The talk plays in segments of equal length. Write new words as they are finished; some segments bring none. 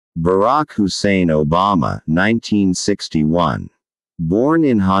Barack Hussein Obama, 1961. Born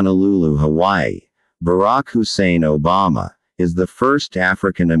in Honolulu, Hawaii, Barack Hussein Obama is the first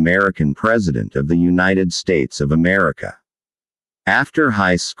African American president of the United States of America. After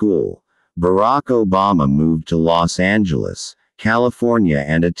high school, Barack Obama moved to Los Angeles, California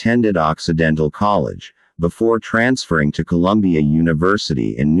and attended Occidental College, before transferring to Columbia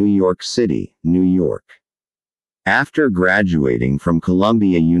University in New York City, New York. After graduating from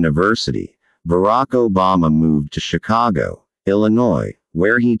Columbia University, Barack Obama moved to Chicago, Illinois,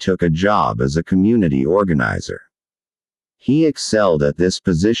 where he took a job as a community organizer. He excelled at this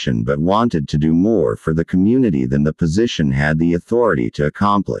position but wanted to do more for the community than the position had the authority to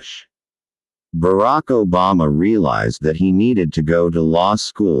accomplish. Barack Obama realized that he needed to go to law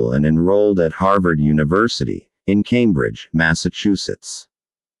school and enrolled at Harvard University, in Cambridge, Massachusetts.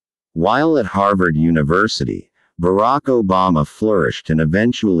 While at Harvard University, Barack Obama flourished and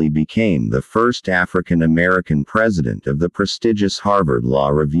eventually became the first African American president of the prestigious Harvard Law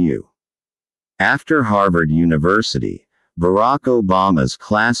Review. After Harvard University, Barack Obama's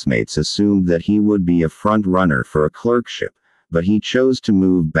classmates assumed that he would be a front-runner for a clerkship, but he chose to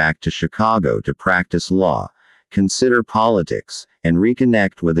move back to Chicago to practice law, consider politics, and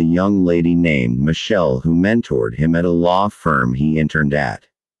reconnect with a young lady named Michelle who mentored him at a law firm he interned at.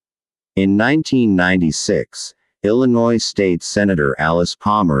 In 1996, Illinois State Senator Alice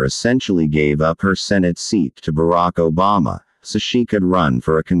Palmer essentially gave up her Senate seat to Barack Obama, so she could run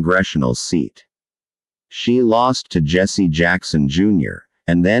for a congressional seat. She lost to Jesse Jackson Jr.,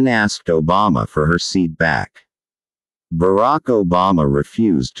 and then asked Obama for her seat back. Barack Obama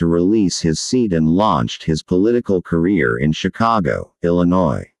refused to release his seat and launched his political career in Chicago,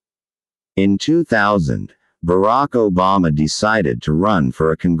 Illinois. In 2000, Barack Obama decided to run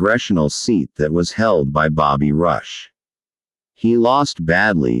for a congressional seat that was held by Bobby Rush. He lost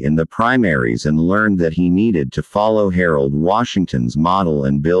badly in the primaries and learned that he needed to follow Harold Washington's model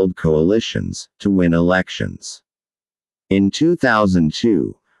and build coalitions to win elections. In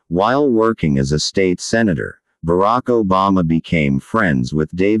 2002, while working as a state senator, Barack Obama became friends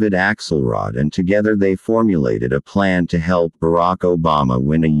with David Axelrod and together they formulated a plan to help Barack Obama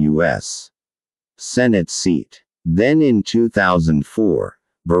win a U.S. Senate seat. Then in 2004,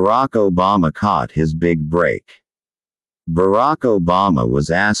 Barack Obama caught his big break. Barack Obama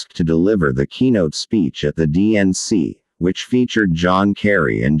was asked to deliver the keynote speech at the DNC, which featured John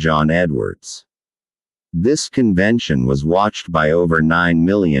Kerry and John Edwards. This convention was watched by over 9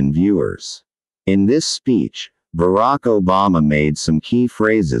 million viewers. In this speech, Barack Obama made some key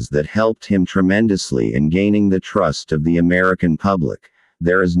phrases that helped him tremendously in gaining the trust of the American public.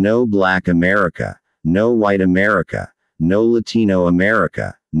 There is no Black America, no White America, no Latino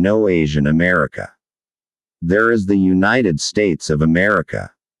America, no Asian America. There is the United States of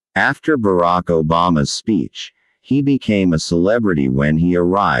America. After Barack Obama's speech, he became a celebrity when he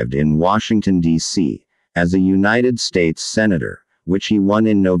arrived in Washington, D.C., as a United States Senator, which he won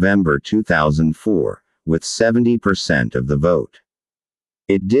in November 2004, with 70% of the vote.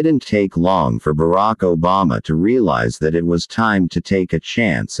 It didn't take long for Barack Obama to realize that it was time to take a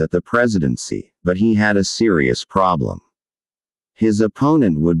chance at the presidency, but he had a serious problem. His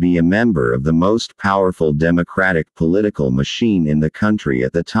opponent would be a member of the most powerful Democratic political machine in the country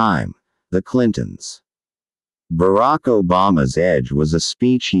at the time, the Clintons. Barack Obama's edge was a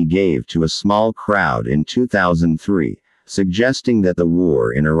speech he gave to a small crowd in 2003, suggesting that the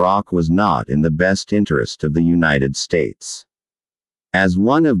war in Iraq was not in the best interest of the United States. As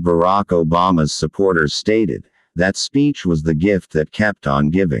one of Barack Obama's supporters stated, that speech was the gift that kept on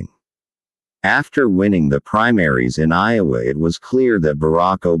giving. After winning the primaries in Iowa, it was clear that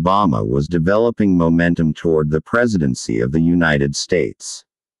Barack Obama was developing momentum toward the presidency of the United States.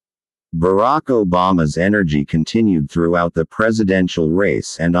 Barack Obama's energy continued throughout the presidential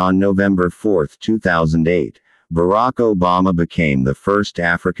race, and on November 4, 2008, Barack Obama became the first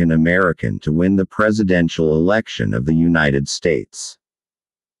African American to win the presidential election of the United States.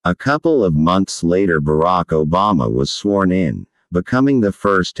 A couple of months later, Barack Obama was sworn in, becoming the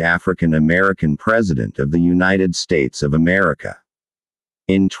first African American president of the United States of America.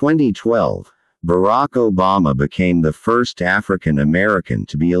 In 2012, Barack Obama became the first African American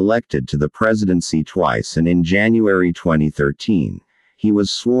to be elected to the presidency twice, and in January 2013, he was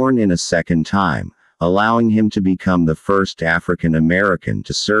sworn in a second time, allowing him to become the first African American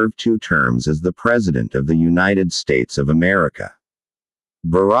to serve 2 terms as the President of the United States of America.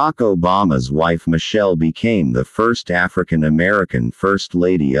 Barack Obama's wife Michelle became the first African American First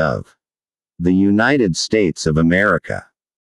Lady of the United States of America.